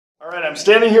All right, I'm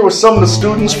standing here with some of the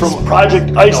students from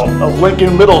Project ICE of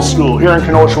Lincoln Middle School here in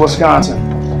Kenosha, Wisconsin.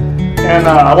 And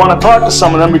I want to talk to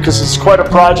some of them because it's quite a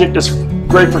project. It's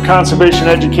great for conservation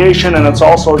education, and it's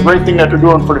also a great thing that they're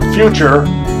doing for the future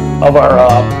of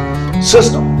our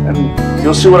system. And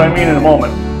you'll see what I mean in a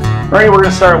moment. Ernie, we're going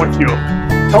to start with you.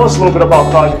 Tell us a little bit about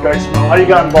Project ICE, how you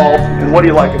got involved, and what do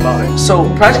you like about it? So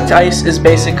Project ICE is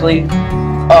basically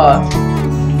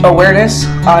awareness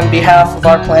on behalf of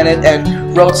our planet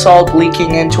and road salt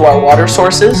leaking into our water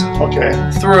sources. Okay.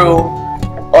 Through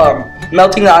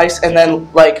melting the ice, and then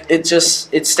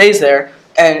it stays there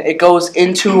and it goes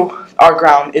into our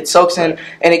ground. It soaks in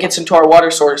and it gets into our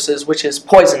water sources, which is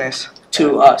poisonous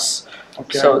to us.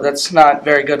 Okay. So that's not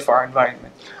very good for our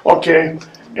environment. Okay.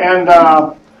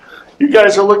 And you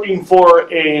guys are looking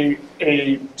for a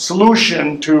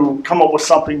solution to come up with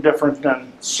something different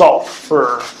than salt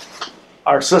for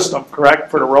our system,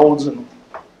 correct? For the roads and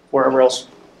wherever else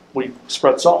we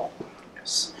spread salt.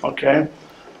 Yes. Okay.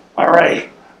 All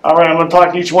right. All right. I'm going to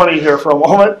talk to each one of you here for a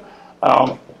moment.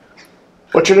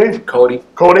 What's your name? Cody.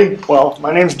 Cody. Well,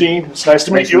 my name's Dean. It's nice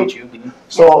to meet you. Dean.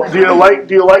 So, do you like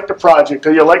the project?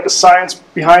 Do you like the science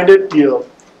behind it? Do you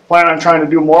plan on trying to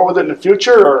do more with it in the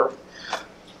future, or?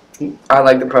 I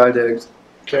like the project.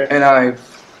 Okay. And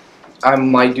I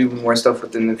might do more stuff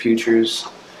within the futures.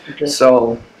 Okay.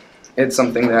 So it's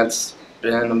something that's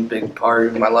been a big part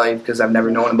of my life because I've never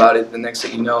known about it. The next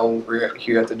thing you know, we're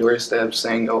here at the doorstep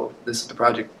saying, "Oh, this is the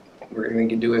project. We're going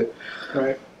to do it."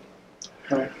 Right.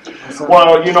 Right.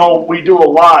 Well, you know, we do a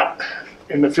lot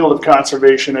in the field of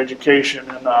conservation education,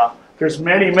 and there's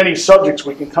many subjects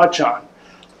we can touch on.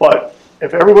 But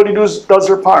if everybody does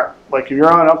their part, like if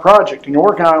you're on a project and you're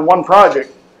working on one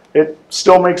project, it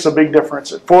still makes a big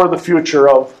difference for the future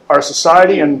of our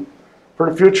society and for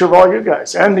the future of all you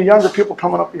guys and the younger people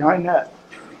coming up behind that.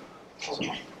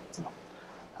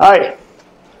 Hi.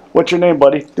 What's your name,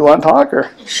 buddy? Do you want to talk,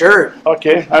 or? Sure.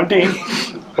 Okay, I'm Dean.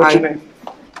 What's your name?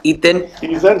 Ethan.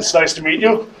 Ethan, it's nice to meet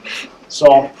you.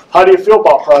 So, how do you feel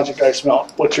about Project ICE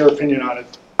Melt? What's your opinion on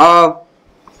it?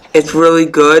 It's really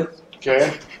good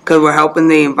Okay. because we're helping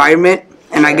the environment,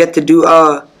 and I get to do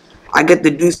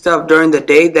stuff during the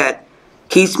day that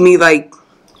keeps me like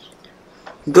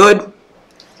good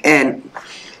and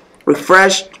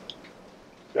refreshed,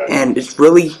 Okay. and it's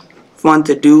really fun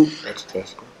to do.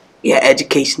 Educational. Yeah,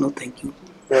 educational. Thank you.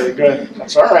 Very good.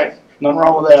 That's all right. Nothing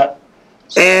wrong with that.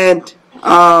 And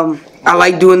I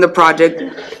like doing the project.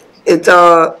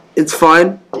 It's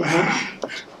fun.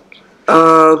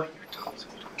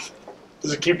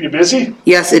 Does it keep you busy?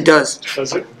 Yes, it does.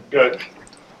 Does it? Good.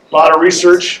 A lot of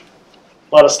research,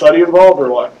 a lot of study involved, or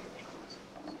what?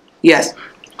 Yes.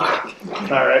 All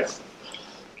right.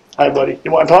 Hi, buddy.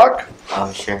 You want to talk?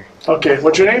 Oh, sure. Okay.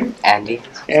 What's your name? Andy?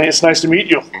 Andy, it's nice to meet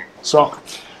you. So,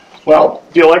 well,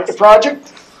 do you like the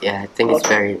project? Yeah, I think it's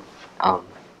very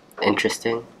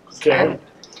interesting. Okay. And,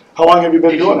 How long have you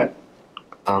been doing it?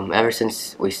 ever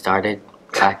since we started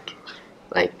back,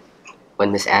 like,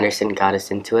 when Miss Anderson got us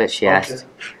into it, she asked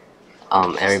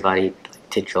everybody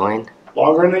to join.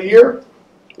 Longer than a year?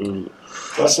 Mm,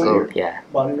 Less than a year? yeah.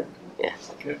 About a year? Yeah.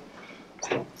 Okay.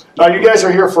 Now, you guys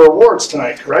are here for awards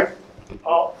tonight, correct?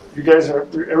 Oh, you guys are,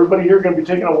 everybody here going to be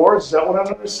taking awards? Is that what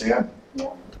I understand?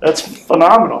 Yeah. That's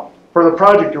phenomenal for the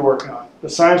project you're working on, the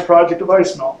science project of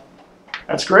Ice Melt.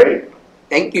 That's great.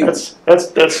 Thank you.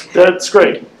 That's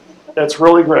great. That's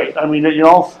really great. I mean, you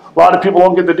know, a lot of people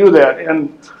don't get to do that,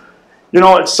 and you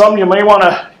know, it's something you may want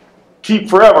to keep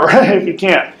forever if you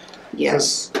can.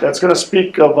 Yes. That's going to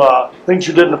speak of things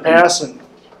you did in the past, and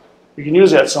you can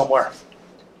use that somewhere.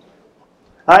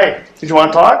 Hi. Did you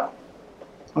want to talk?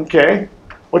 Okay.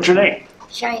 What's your name?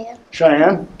 Cheyenne.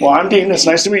 Cheyenne. Well, I'm Dean. It's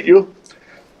nice to meet you.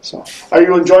 So, are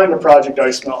you enjoying the project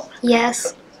Ice Melt?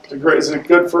 Yes. Is it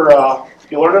good for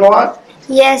you learning a lot?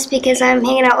 Yes, because I'm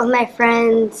hanging out with my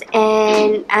friends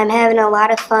and I'm having a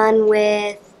lot of fun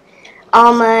with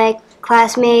all my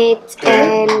classmates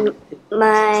and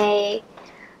my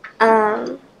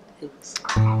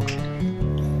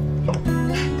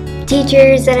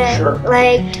teachers that I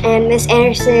liked, and Miss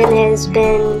Anderson has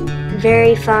been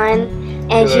very fun,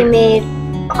 and she made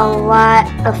a lot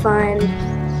of fun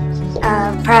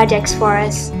projects for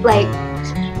us, like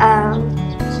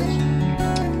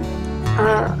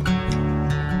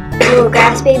little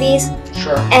grass babies.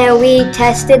 Sure. And we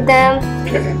tested them,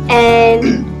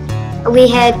 and we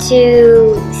had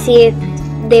to see if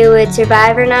they would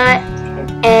survive or not,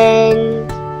 and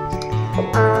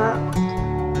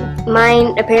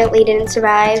mine apparently didn't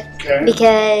survive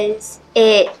because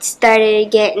it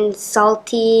started getting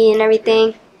salty and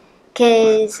everything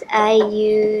because I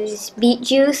use beet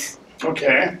juice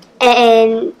Okay.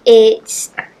 and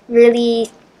it's really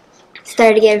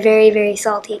started to get very, very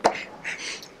salty.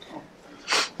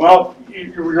 Well,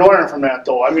 you're learning from that,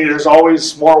 though. I mean, there's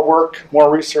always more work, more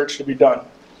research to be done.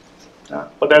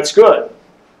 But that's good.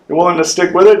 You're willing to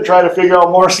stick with it and try to figure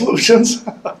out more solutions?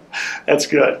 That's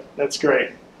good. That's great.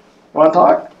 You want to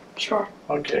talk? Sure.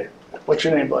 Okay. What's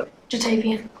your name, buddy?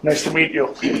 Jatavian. Nice to meet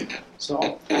you.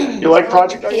 So, you like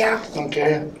Project Ice? Yeah.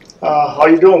 Okay. How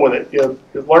you doing with it? You're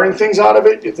learning things out of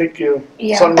it? You think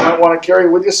Yeah. something you might want to carry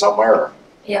with you somewhere? Or?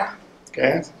 Yeah.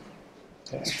 Okay.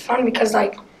 It's fun because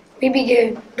like we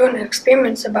be doing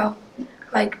experiments about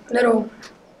like little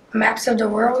maps of the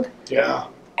world, Yeah.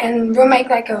 and we'll make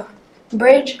like a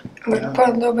bridge. And we'll Yeah. put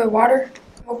a little bit of water.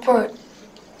 We'll put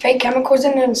fake chemicals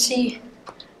in it and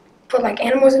put like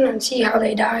animals in it and see how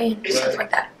they die and stuff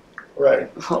like that. Right.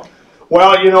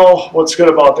 Well, what's good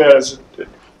about that is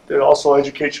it also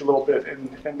educates you a little bit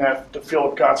in that the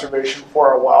field of conservation for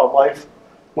our wildlife,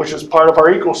 which is part of our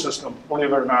ecosystem,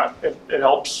 believe it or not. It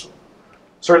helps.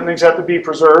 Certain things have to be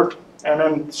preserved, and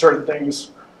then certain things,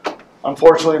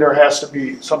 unfortunately, there has to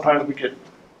be, sometimes we get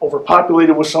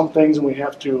overpopulated with some things and we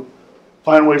have to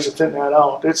find ways to thin that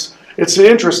out. It's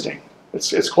interesting.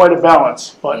 It's quite a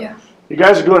balance, but Yeah. you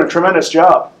guys are doing a tremendous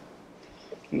job.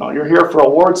 You're here for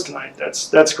awards tonight.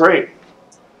 That's great.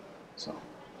 So,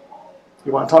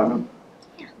 you want to talk to them?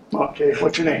 Yeah. Okay,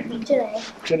 what's your name? Today.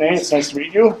 Janae, it's nice to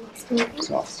meet you.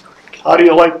 So, how do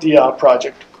you like the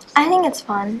project? I think it's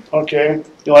fun. Okay,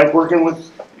 you like working with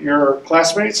your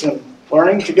classmates and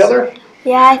learning together?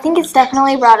 Yeah, I think it's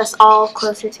definitely brought us all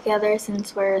closer together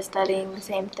since we're studying the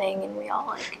same thing and we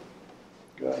all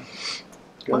Good.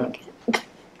 like Good.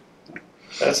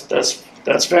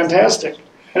 That's fantastic.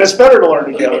 And it's better to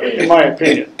learn together, in my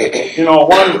opinion.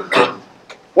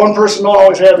 One person don't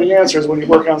always have the answers when you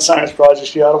work on science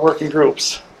projects. You got to work in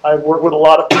groups. I've worked with a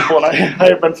lot of people, and I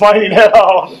have been finding that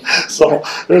out. So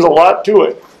there's a lot to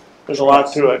it.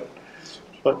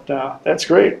 But that's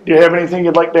great. Do you have anything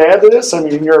you'd like to add to this? I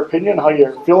mean, in your opinion, how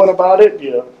you're feeling about it?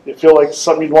 Do you feel like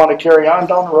something you'd want to carry on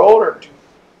down the road? Or?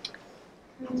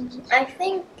 I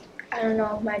think, I don't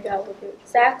know if my job will do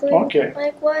exactly Okay.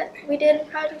 like what we did in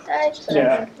Project Ice, but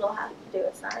Yeah. I think we'll have to do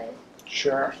a science.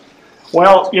 Sure.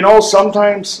 Well,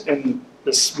 sometimes, and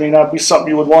this may not be something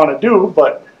you would want to do,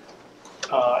 but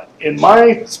in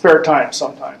my spare time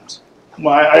sometimes,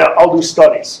 I'll do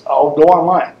studies. I'll go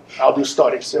online. I'll do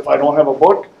studies. If I don't have a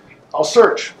book, I'll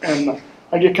search, and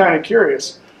I get kind of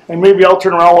curious. And maybe I'll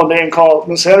turn around one day and call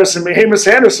Miss Henderson, hey, Miss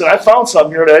Henderson, I found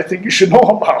something here that I think you should know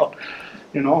about.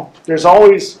 There's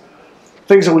always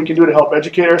things that we can do to help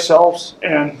educate ourselves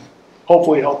and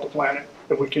hopefully help the planet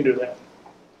if we can do that.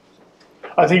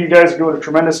 I think you guys are doing a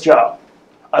tremendous job.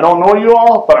 I don't know you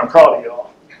all, but I'm proud of you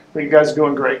all. I think you guys are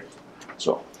doing great.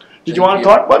 So, did you want to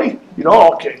talk, buddy?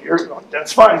 Okay,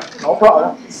 that's fine. No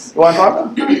problem. You want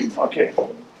to talk? Okay.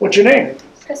 What's your name?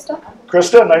 Krista?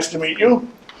 Krista, nice to meet you.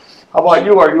 How about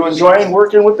you? Are you enjoying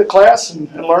working with the class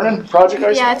and learning Project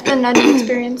Ice? Yeah, it's been a new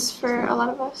experience for a lot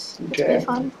of us. It's Okay. been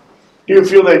fun. Do you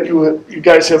feel that you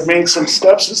guys have made some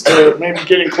steps as to maybe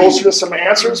getting closer to some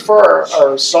answers for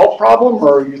our salt problem,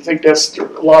 or you think that's a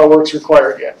lot of work's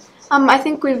required yet? I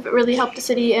think we've really helped the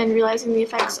city in realizing the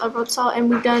effects of road salt, and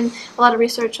we've done a lot of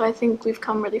research, so I think we've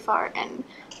come really far in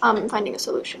finding a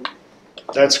solution.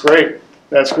 That's great.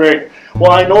 That's great.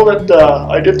 Well, I know that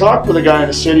I did talk with a guy in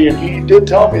the city, and he did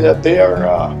tell me that they're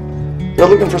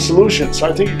looking for solutions. So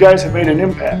I think you guys have made an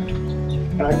impact,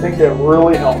 and I think that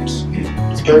really helps.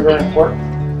 It's very, very important.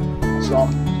 So,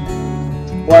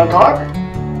 want to talk?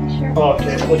 Sure.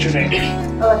 Okay. What's your name?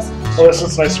 Alyssa. Alyssa,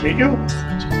 it's nice to meet you.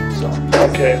 So,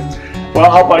 okay. Well,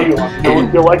 how about you?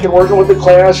 You liking working with the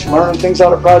class? You learning things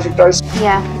out of Project Ice?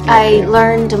 Yeah, I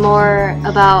learned more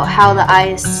about how the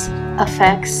ice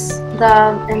affects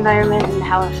the environment and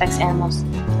how it affects animals.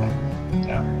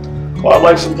 Yeah.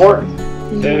 Wildlife's important.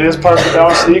 And it is part of the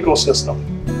balance of the ecosystem.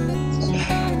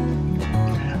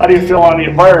 How do you feel on the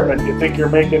environment? You think you're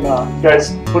making, you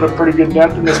guys put a pretty good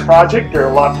dent in this project, or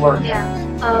a lot to learn?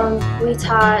 Yeah, we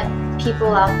taught people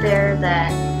out there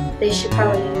that they should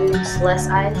probably use less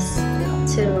ice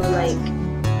to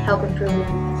help improve.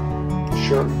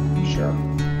 Sure.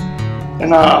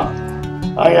 And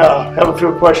I have a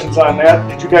few questions on that.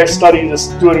 Did you guys study this,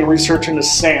 do any research into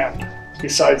sand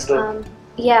besides the?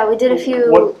 Yeah, we did a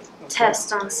few What-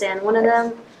 tests on sand. One of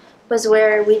them was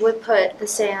where we would put the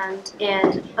sand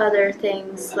and other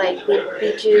things like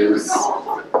beet juice,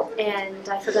 and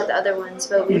I forgot the other ones,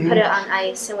 but we put it on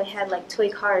ice and we had toy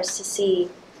cars to see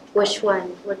which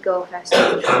one would go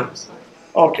faster.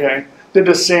 Okay. Did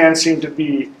the sand seem to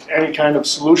be any kind of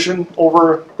solution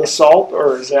over the salt,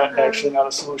 or is that actually not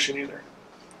a solution either?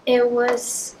 It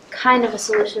was kind of a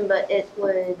solution, but it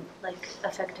would like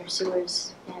affect our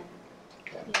sewers and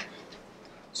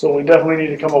So we definitely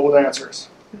need to come up with answers.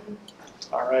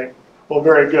 All right. Well,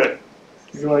 very good.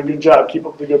 You're doing a good job. Keep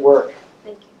up the good work.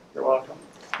 thank you. You're welcome.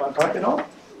 Want to talk, you know?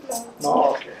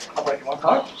 No? Okay. How about you? Want to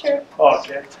talk? Sure.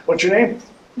 Okay. What's your name?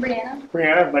 Brianna.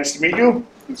 Brianna. Nice to meet you.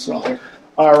 So,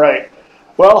 all right.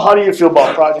 Well, how do you feel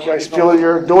about Project Ice? Feel that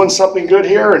you're doing something good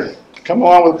here and come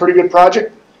along with a pretty good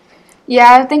project?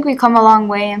 Yeah, I think we've come a long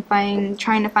way in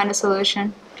trying to find a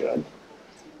solution. Good.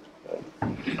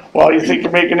 Well, you think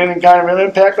you're making any kind of an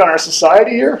impact on our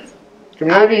society here?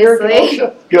 Community here in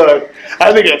Kenosha? Good.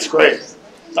 I think that's great.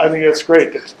 I think that's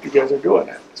great that you guys are doing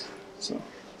that. So,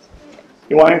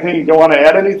 you want to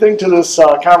add anything to this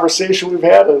conversation we've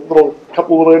had?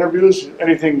 Couple little interviews?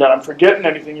 Anything that I'm forgetting?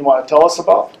 Anything you want to tell us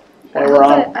about?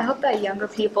 I hope that younger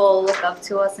people look up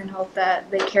to us and hope that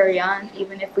they carry on,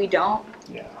 even if we don't.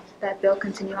 Yeah. That they'll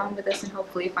continue on with this and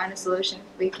hopefully find a solution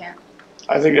if we can.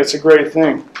 I think that's a great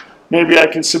thing. Maybe I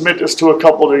can submit this to a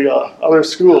couple of the other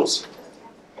schools.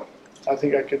 I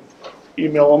think I could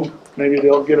email them. Maybe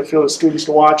they'll get a few of the students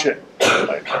to watch it.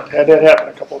 I've had that happen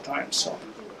a couple of times. So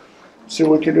see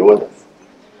what we can do with it.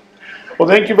 Well,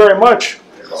 thank you very much.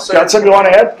 Sir, Got something you want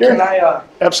to add, Gary? Can I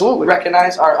Absolutely.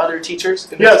 recognize our other teachers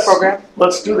in Yes. this program?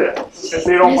 Let's do that. If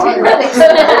they don't mind.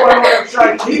 Everyone wants to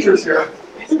try teachers here.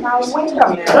 Just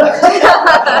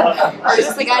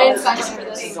like I didn't sign up for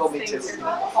this.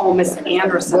 Oh, Miss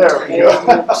Anderson. There we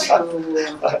go.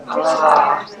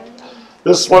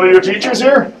 This is one of your teachers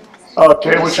here?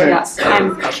 Okay, what's your name? Yes,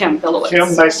 I'm Kim Billowitz.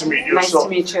 Kim, nice to meet you. Nice to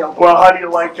meet you. Well, how do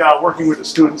you like working with the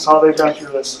students? How they've been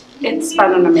through this? It's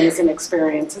been an amazing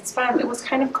experience. It was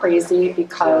kind of crazy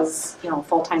because,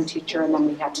 full-time teacher, and then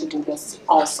we had to do this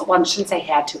also. Well, I shouldn't say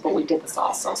had to, but we did this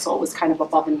also. So it was kind of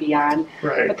above and beyond.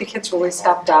 Right. But the kids really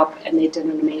stepped up and they did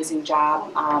an amazing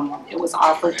job. It was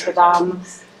offered to them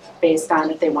based on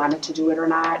if they wanted to do it or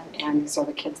not. And these are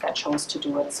the kids that chose to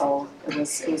do it. So it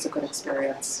was a good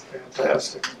experience.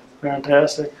 Fantastic.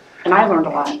 Fantastic. And I learned a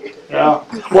lot. Yeah.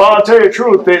 Well, I'll tell you the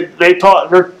truth. They taught,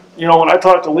 when I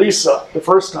talked to Lisa the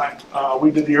first time,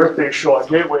 we did the Earth Day show at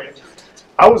Gateway,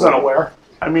 I was unaware.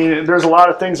 I mean, there's a lot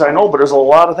of things I know, but there's a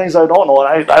lot of things I don't know.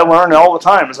 And I learn all the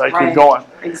time as I keep going.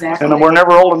 Exactly. And we're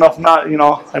never old enough not,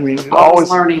 always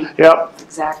learning. Yep.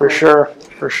 Exactly.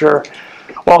 For sure.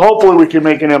 Well, hopefully we can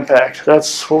make an impact.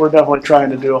 That's what we're definitely trying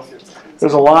to do.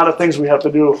 There's a lot of things we have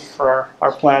to do for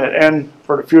our planet and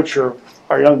for the future of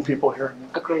our young people here.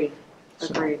 Agreed.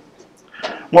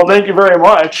 Well, thank you very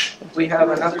much. We have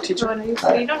another teacher. You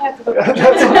don't have to go.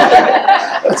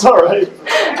 That's all right.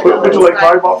 Would you like to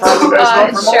talk about Project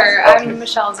Ice? Sure. Okay. I'm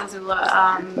Michelle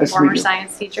Zuzula, Nice to meet former you.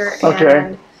 science teacher. Okay.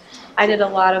 And I did a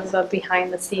lot of the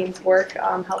behind-the-scenes work,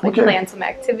 helping Okay. plan some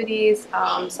activities.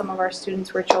 Some of our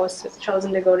students were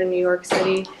chosen to go to New York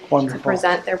City to Wonderful.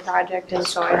 present their project, and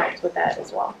so I helped with that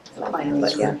as well.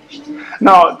 But yeah.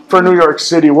 Now, for New York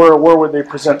City, where would they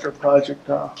present their project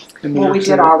in New Well, York we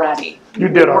City? did already. You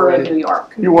did We're already? in New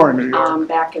York. You were in New York.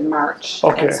 Back in March.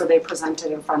 Okay. And so they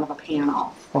presented in front of a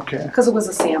panel. Okay. Because it was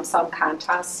a Samsung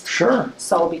contest. Sure.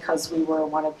 So because we were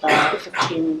one of the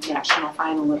 15 national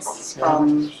finalists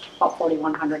from about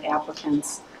 4,100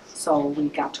 applicants, so we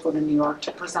got to go to New York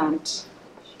to present.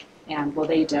 And well,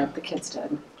 they did. The kids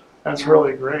did. That's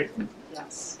really great.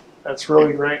 Yes. That's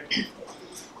really great.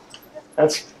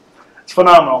 It's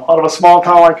phenomenal. Out of a small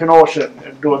town like Kenosha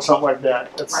and doing something like that.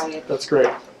 Right. That's great.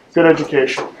 Good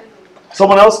education.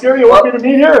 Someone else, Gary, you want me to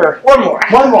meet here? Or? One more.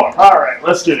 One more. All right,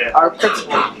 let's get it. Our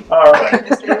principal. All right.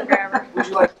 Would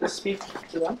you like to speak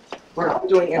to them? We're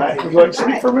doing Hi, interviews. would you like to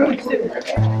speak for a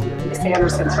minute? Miss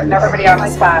Anderson's putting everybody on the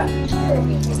spot.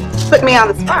 Put me on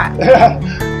the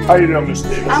spot. How you doing, Miss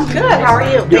Davis? I'm good. How are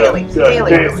you? Good, Daily. good.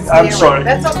 Daily. Daily. I'm sorry.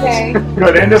 That's okay.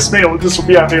 Good, and this will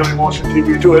be on Daily Motion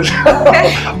TV too.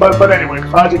 Okay. but anyway,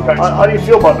 Project Ice. How do you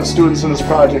feel about the students in this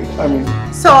project? I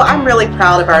mean, So I'm really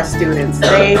proud of our students.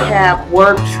 They have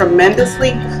worked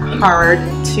tremendously hard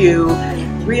to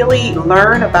really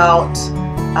learn about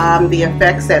the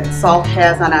effects that salt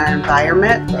has on our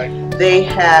environment. right. They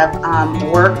have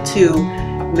worked to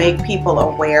make people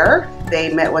aware.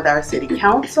 They met with our city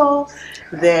council.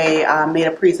 They made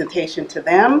a presentation to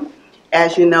them.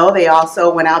 As you know, they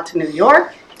also went out to New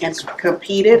York and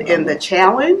competed in the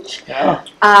challenge. Yeah.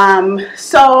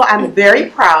 So I'm very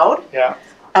proud Yeah.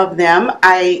 of them.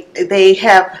 They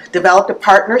have developed a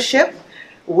partnership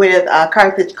with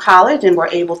Carthage College and were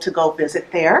able to go visit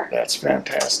there. That's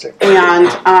fantastic. And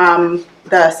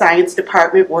the science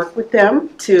department worked with them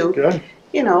to Good.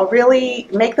 you know, really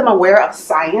make them aware of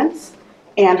science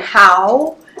and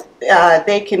how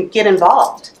they can get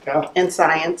involved in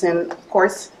science, and of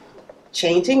course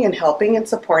changing and helping and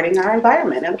supporting our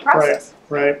environment in the process.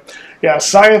 Right. Yeah,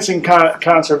 science and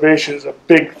conservation is a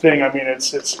big thing. I mean,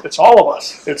 it's all of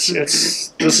us. This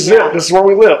is it. This is where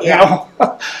we live. You know,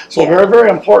 so very, very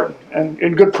important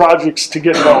and good projects to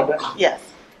get involved in. Yes,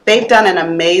 they've done an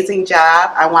amazing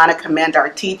job. I want to commend our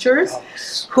teachers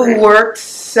who worked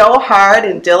so hard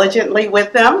and diligently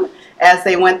with them as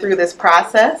they went through this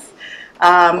process.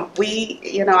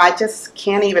 You know, I just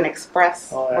can't even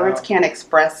express, words can't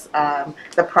express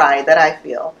the pride that I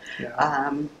feel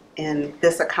in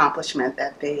this accomplishment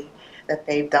that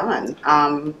they've done,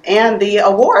 and the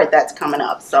award that's coming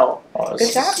up. So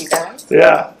good job, you guys.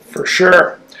 Yeah, for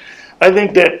sure. I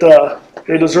think that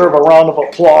they deserve a round of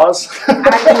applause. I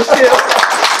do too.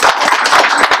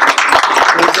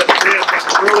 They have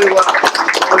done really well.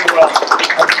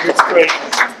 I think it's great.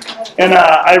 And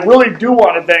I really do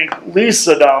want to thank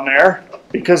Lisa down there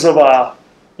because of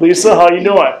Lisa. How you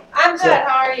doing? I'm good.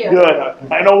 How are you? Good.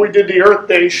 I know we did the Earth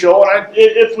Day show, and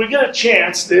if we get a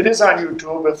chance, it is on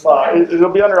YouTube. If it'll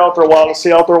be under Outdoor Wild,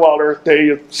 see Outdoor Wild Earth Day.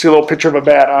 You see a little picture of a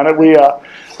bat on it.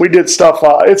 We did stuff.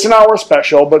 It's an hour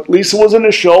special, but Lisa was in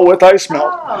the show with Ice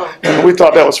Melt, and we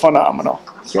thought that was phenomenal.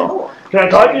 So can I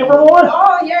talk to you for a moment?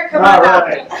 Oh, yeah. Come on All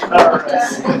right.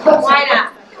 Why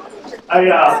not?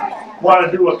 I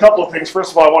want to do a couple of things.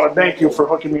 First of all, I want to thank you for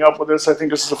hooking me up with this. I think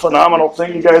this is a phenomenal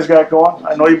thing you guys got going.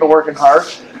 I know you've been working hard.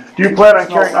 Do you plan on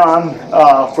carrying on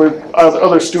for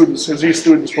other students as these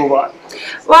students move on?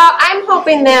 Well, I'm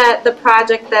hoping that the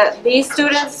project that these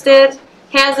students did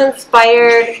has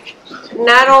inspired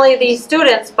not only these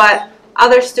students, but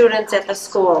other students at the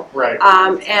school. Right.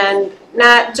 And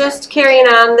not just carrying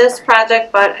on this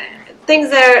project, but things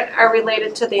that are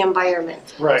related to the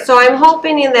environment. Right. So I'm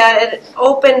hoping that it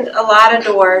opened a lot of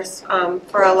doors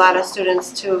for a lot of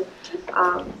students to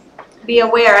be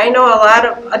aware. I know a lot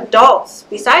of adults,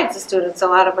 besides the students, a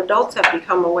lot of adults have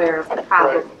become aware of the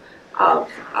problem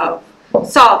of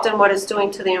salt and what it's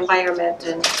doing to the environment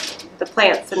and the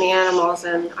plants and the animals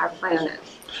and our planet.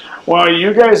 Well,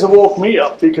 you guys have woke me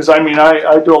up because I mean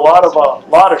I do a lot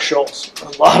of shows,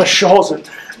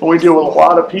 and we deal with a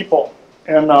lot of people,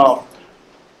 and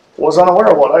was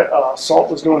unaware of what salt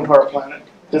was doing to our planet.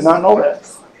 Did not know that.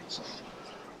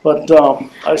 But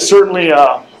I certainly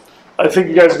I think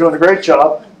you guys are doing a great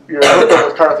job. You're hooked up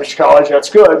with Carthage College. That's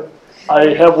good. I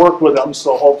have worked with them,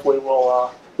 so hopefully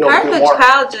we'll be able to do more.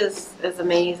 Carthage College is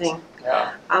amazing.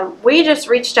 Yeah. We just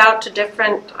reached out to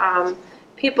different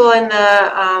people in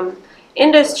the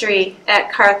industry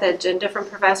at Carthage and different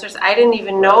professors. I didn't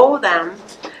even know them,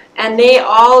 and they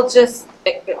all just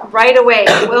right away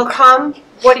will come.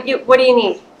 What do you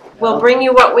need? We'll bring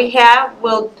you what we have.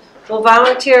 We'll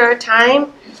volunteer our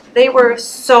time. They were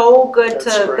so good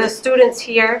to the students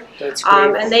here,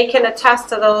 and they can attest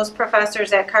to those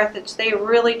professors at Carthage. They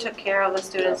really took care of the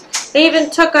students. They even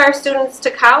took our students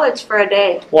to college for a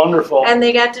day. Wonderful. And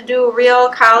they got to do real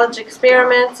college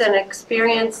experiments and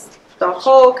experience the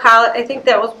whole college. I think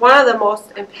that was one of the most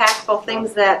impactful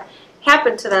things that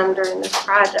happened to them during this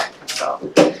project. So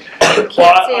we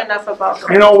can't say enough about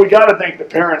them. You know, we got to thank the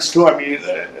parents too. I mean,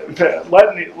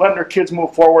 letting their kids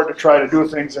move forward to try to do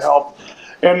things to help.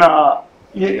 And I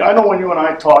know when you and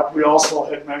I talked, we also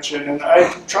had mentioned, and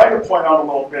I tried to point out a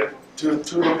little bit to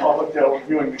the public that were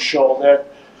viewing the show, that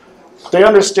they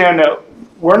understand that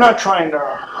we're not trying to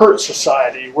hurt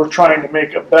society. We're trying to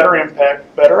make a better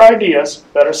impact, better ideas,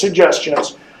 better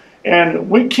suggestions, and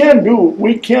we can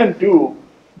do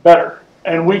better,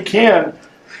 and we can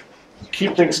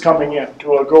keep things coming in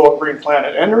to a Grow a Green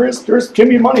Planet. And there can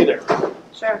be money there.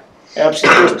 Sure.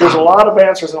 Absolutely. There's a lot of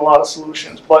answers and a lot of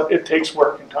solutions, but it takes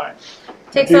work and time.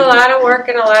 It takes a lot of work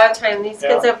and a lot of time. These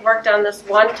kids have worked on this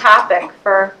one topic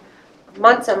for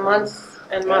months and months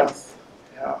and months.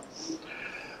 Yeah.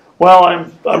 Well,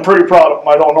 I'm pretty proud of them.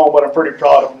 I don't know, but I'm pretty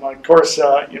proud of them. Of course,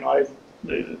 you know,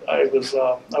 I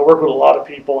work with a lot of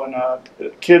people and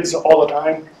kids all the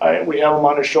time. We have them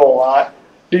on the show a lot.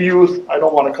 The youth, I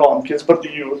don't want to call them kids, but the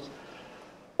youth.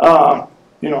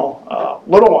 You know,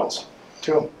 little ones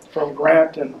too, from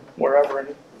Grant and wherever.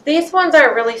 These ones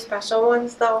are really special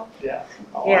ones, though. Yeah.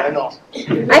 Oh, yeah. I know.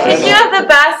 I think you have the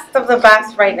best of the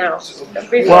best right now.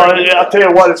 Well, I'll tell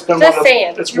you what, it's been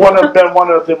Just one of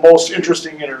the most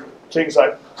interesting things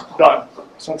I've done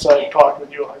since I talked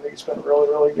with you. I think it's been really,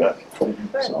 really good.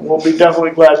 So we'll be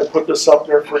definitely glad to put this up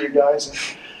there for you guys. And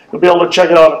you'll be able to check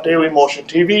it out on Daily Motion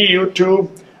TV, YouTube.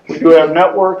 We do have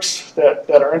networks that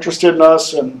are interested in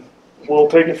us, and we'll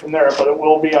take it from there. But it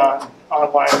will be on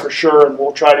online for sure, and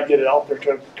we'll try to get it out there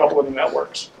to a couple of the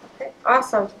networks.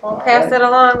 Awesome. We'll pass it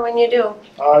along when you do.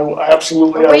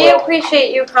 Absolutely, I We will.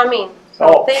 appreciate you coming. So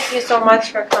Oh. thank you so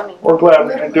much for coming. We're glad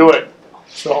we can do it.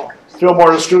 So, feel more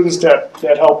of the students that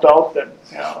helped out, then,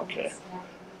 yeah, okay.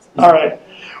 All right.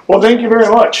 Well, thank you very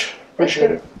much.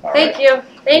 Appreciate it. All Thank right. you.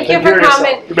 Thank you Take for care of yourself.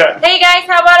 coming. You bet. Hey guys,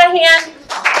 how about a hand?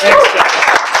 Thanks, guys.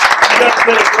 You guys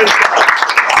did a great job.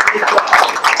 Good job.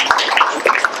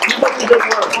 Keep up the good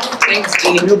work. Thanks,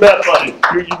 Dean. You bet, buddy.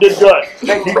 You did good.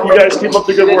 You guys keep up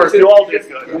the good work. You all did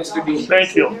good.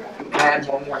 Thank you. Can I add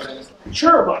one more thing?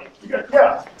 Sure, buddy.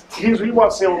 Yeah. He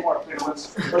wants to say a little more. Okay,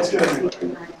 let's get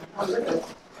it.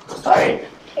 Hi.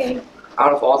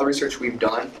 Out of all the research we've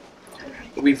done,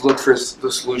 we've looked for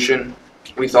the solution.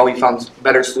 We thought we found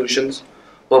better solutions,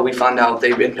 but we found out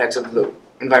they've impacted the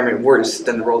environment worse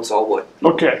than the road salt would.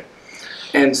 Okay.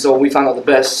 And so we found out the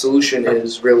best solution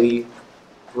is really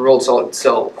road salt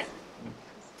itself.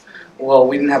 Well,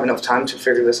 we didn't have enough time to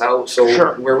figure this out, so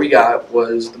Sure. where we got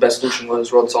was the best solution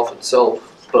was road salt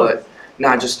itself, but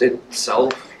not just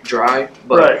itself dry,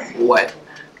 but wet.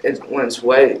 When it's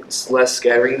wet, it's less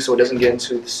scattering, so it doesn't get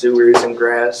into the sewers and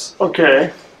grass,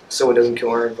 Okay. so it doesn't kill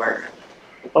our environment.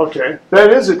 Okay.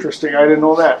 That is interesting. I didn't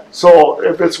know that. So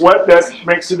if it's wet, that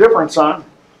makes a difference on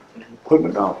putting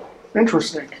it down.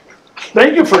 Interesting.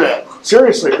 Thank you for that.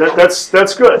 Seriously,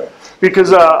 that's good.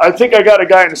 Because I think I got a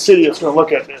guy in the city that's going to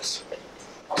look at this.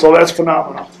 So that's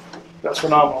phenomenal. That's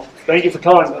phenomenal. Thank you for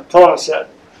telling us that.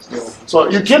 So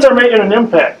your kids are making an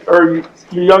impact, or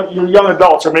your young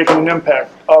adults are making an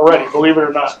impact already, believe it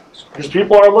or not. Because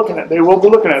people are looking at, they will be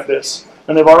looking at this,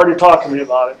 and they've already talked to me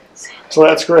about it. So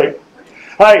that's great.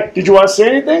 Hi, did you want to say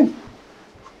anything?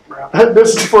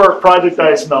 This is for Project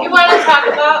Ice Melt. You want to talk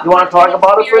about? You want to talk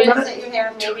about it for a minute? That you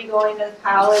have, maybe going to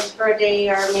college for a day,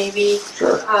 or maybe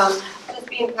just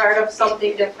being part of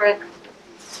something different.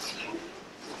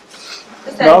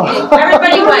 No.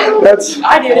 Everybody went.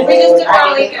 I did. We just did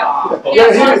all weekend.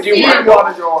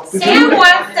 Sam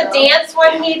wants to dance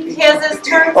when he has his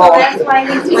turn, so that's why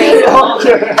he's waiting.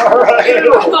 Okay, all right.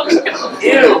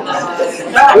 Ew.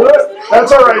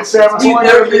 That's all right, Sam. It's only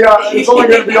going to be all over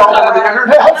the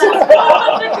internet.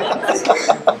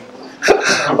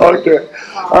 Okay.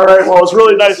 All right. Well, it's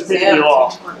really nice meeting you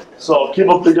all. So keep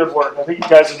up the good work. I think you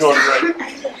guys are doing great.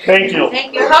 Thank you.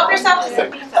 Thank you. Help yourself to some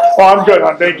pizza. Oh, I'm good,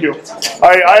 hon. Thank you.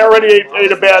 I already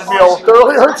ate a bad meal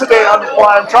earlier today on the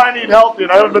fly. I'm trying to eat healthy,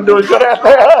 and I haven't been doing good at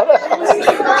that.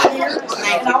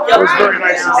 It was very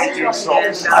nice to meet you. So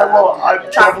I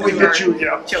definitely get you.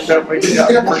 Yeah, definitely.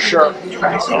 Yeah, for sure.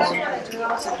 So.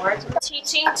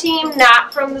 Teaching team,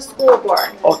 not from the school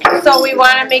board. Okay. So we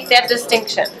want to make that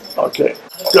distinction. Okay.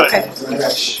 Good.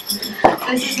 This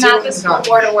is not the school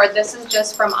board award, this is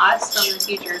just from us, from the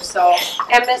teachers, so.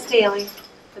 And Miss Daly.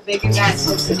 The big event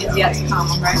is yet to come,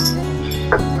 okay?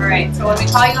 Alright, so when we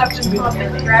call you up, just come up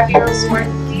and grab your award,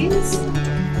 please.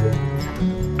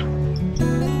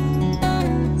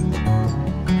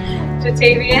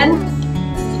 Jatavian.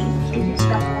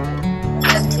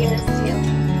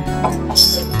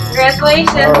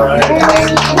 Congratulations. All right.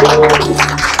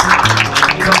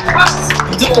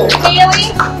 Haley.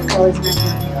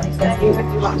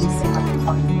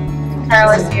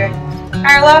 Carla's here.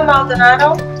 Carla Maldonado.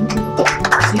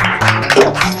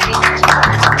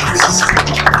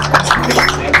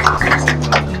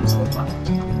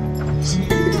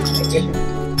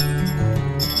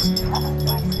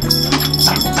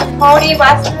 Cody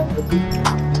Weston.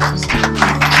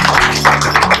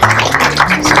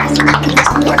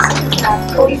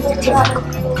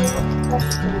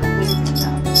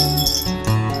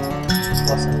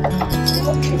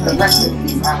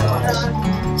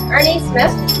 Ernie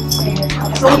Smith.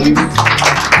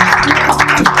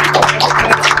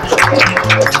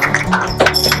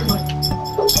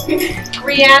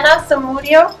 Rihanna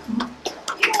Samudio.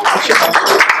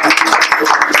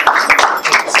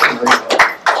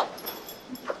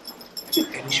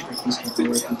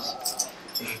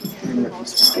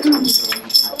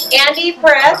 Andy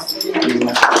Perez.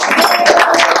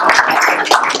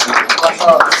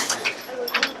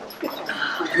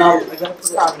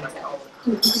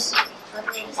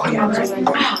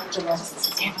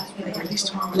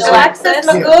 Alexis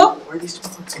Magoo.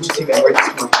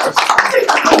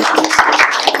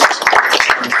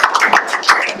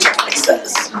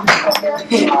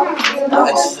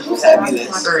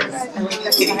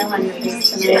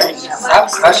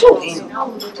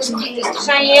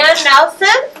 Cheyenne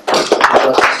Nelson.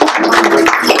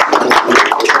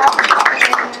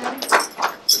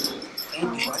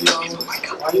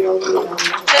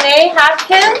 Janae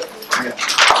Hopkins.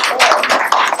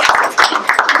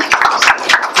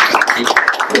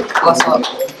 Bless up.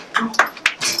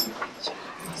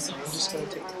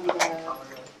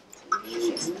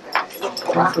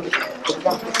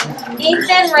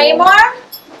 Ethan Raymore.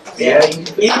 Yeah,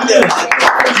 Ethan.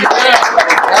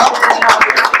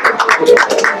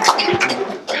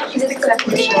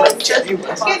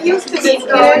 Get used to this, kid.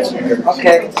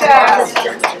 Okay.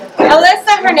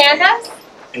 Alyssa Hernandez.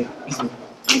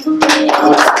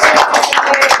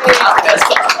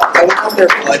 I went up there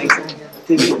bloody.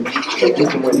 I don't think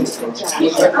anybody was going to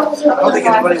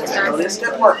this.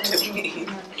 That worked to me.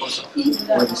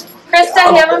 Krista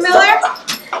Hammermiller.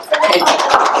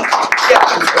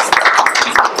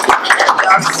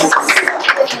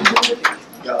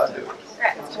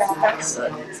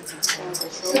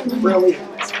 Really?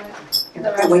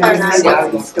 When you see out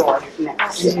of the store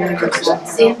next.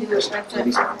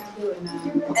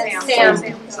 And Sam.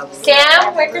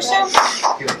 Sam Wickersham.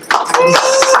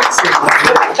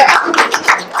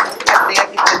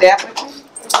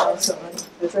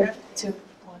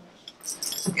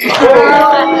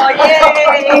 Oh,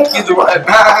 yay!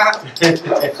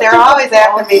 They're always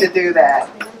after me to do that.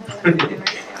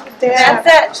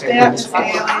 That's it. Yeah.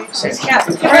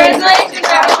 Congratulations,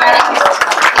 everybody.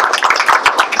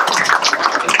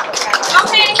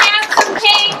 Okay, have some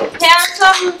cake, have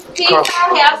some pizza,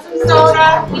 have some soda.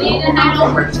 We need a night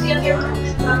over together.